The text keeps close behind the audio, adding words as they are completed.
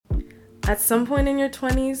At some point in your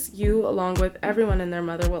 20s, you, along with everyone and their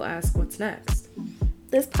mother, will ask, what's next?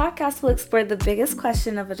 This podcast will explore the biggest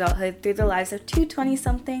question of adulthood through the lives of two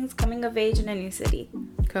 20-somethings coming of age in a new city.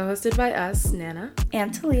 Co-hosted by us, Nana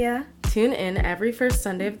And Talia. Tune in every first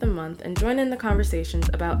Sunday of the month and join in the conversations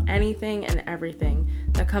about anything and everything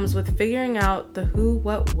that comes with figuring out the who,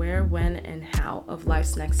 what, where, when, and how of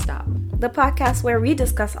life's next stop. The podcast where we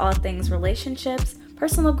discuss all things relationships,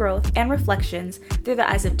 personal growth, and reflections through the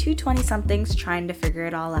eyes of two 20-somethings trying to figure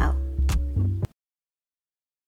it all out.